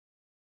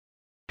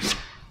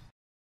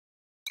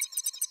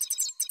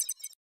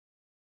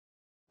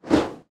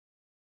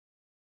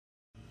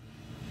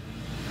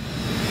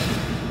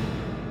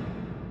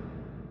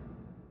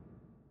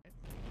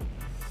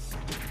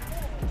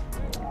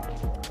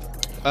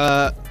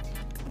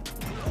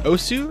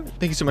Osu,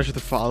 thank you so much for the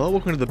follow.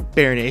 Welcome to the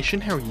Bear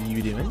Nation. How are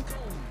you doing?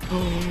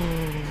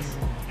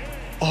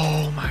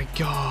 Oh my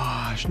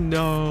gosh,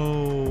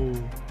 no.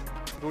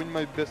 Doing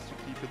my best to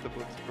keep it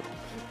above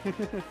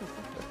zero.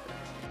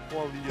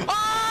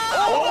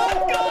 Oh my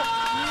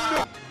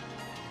god!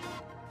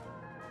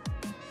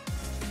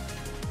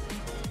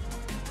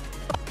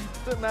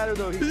 Doesn't matter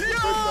though, he's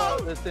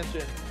the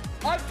ascension.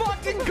 I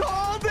fucking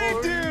called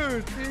it,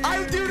 dude!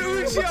 I dude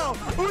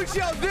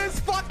Ucho this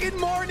fucking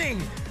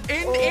morning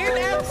in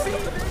MC.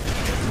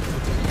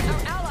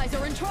 Our allies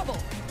are in trouble.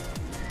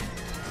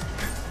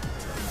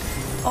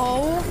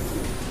 Oh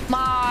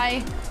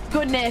my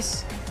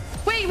goodness.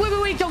 Wait,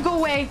 don't go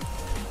away.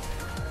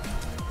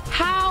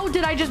 How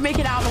did I just make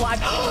it out alive?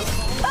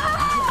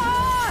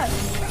 Ah!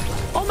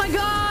 Oh my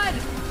god!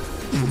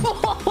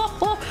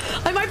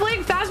 Am I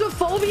playing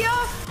Phasmophobia?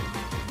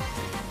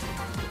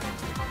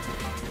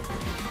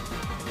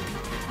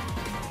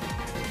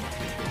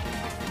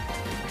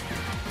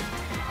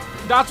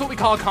 That's what we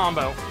call a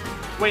combo.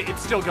 Wait,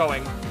 it's still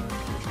going.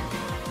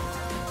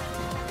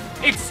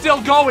 It's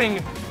still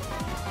going!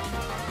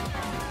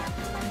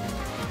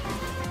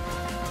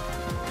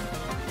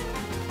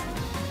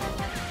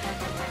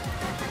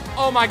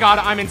 Oh my god,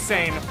 I'm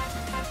insane.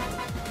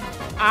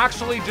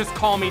 Actually, just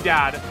call me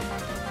dad.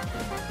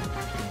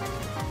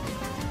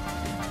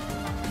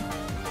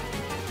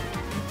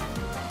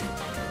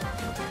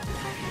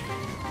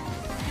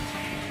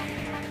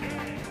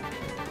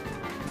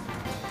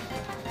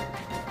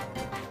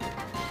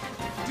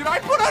 Did I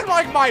put on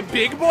like my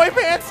big boy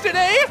pants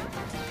today?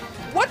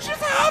 What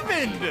just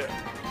happened?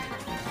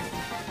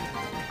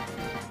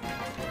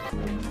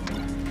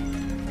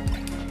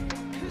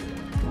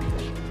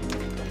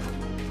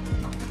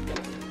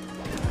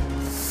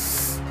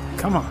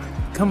 Come on,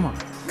 come on,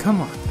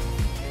 come on.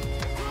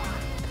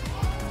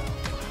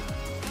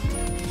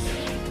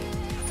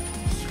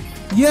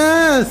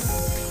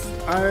 Yes!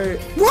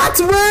 What,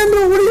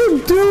 Randall? What are you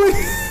doing?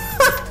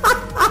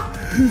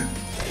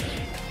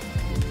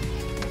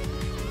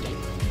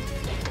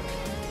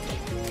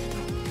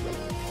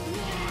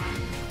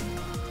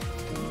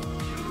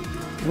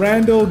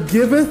 Randall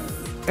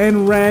giveth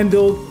and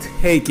Randall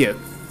taketh.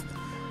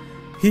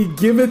 He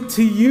giveth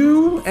to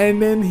you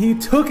and then he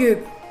took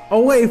it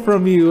away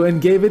from you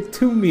and gave it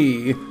to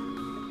me. Oh,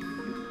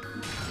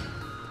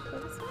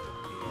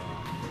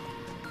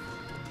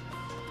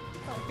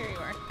 here you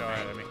are. Go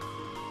ahead, Amy.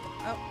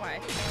 Oh, why?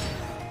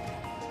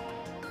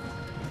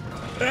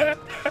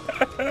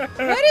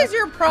 What is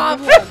your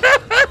problem?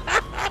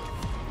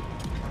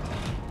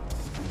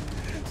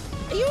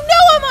 You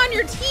know I'm on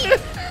your team!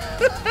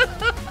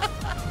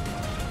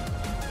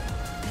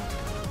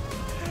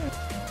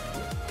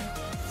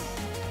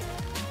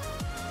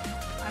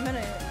 I'm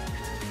gonna...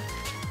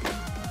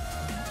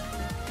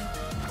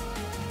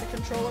 The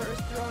controller is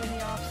throwing me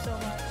off so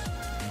much.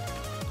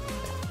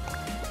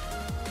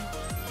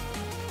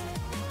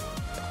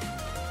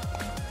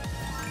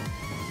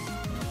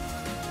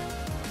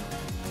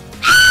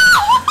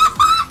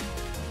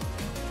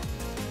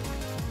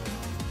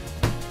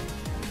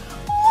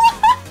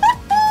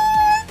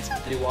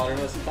 Do water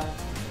most of the time?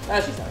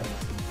 That's just how it is.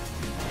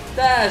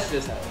 That's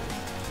just how it is.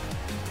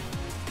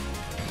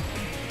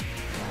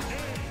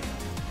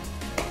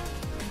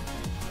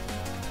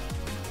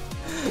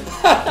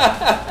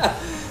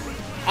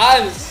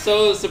 I'm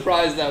so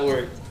surprised that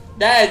worked.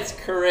 That's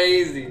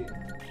crazy.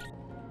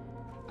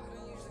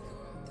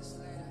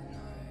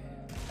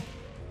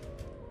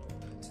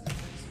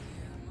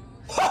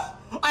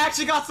 I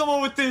actually got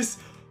someone with this.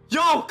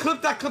 Yo,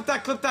 clip that.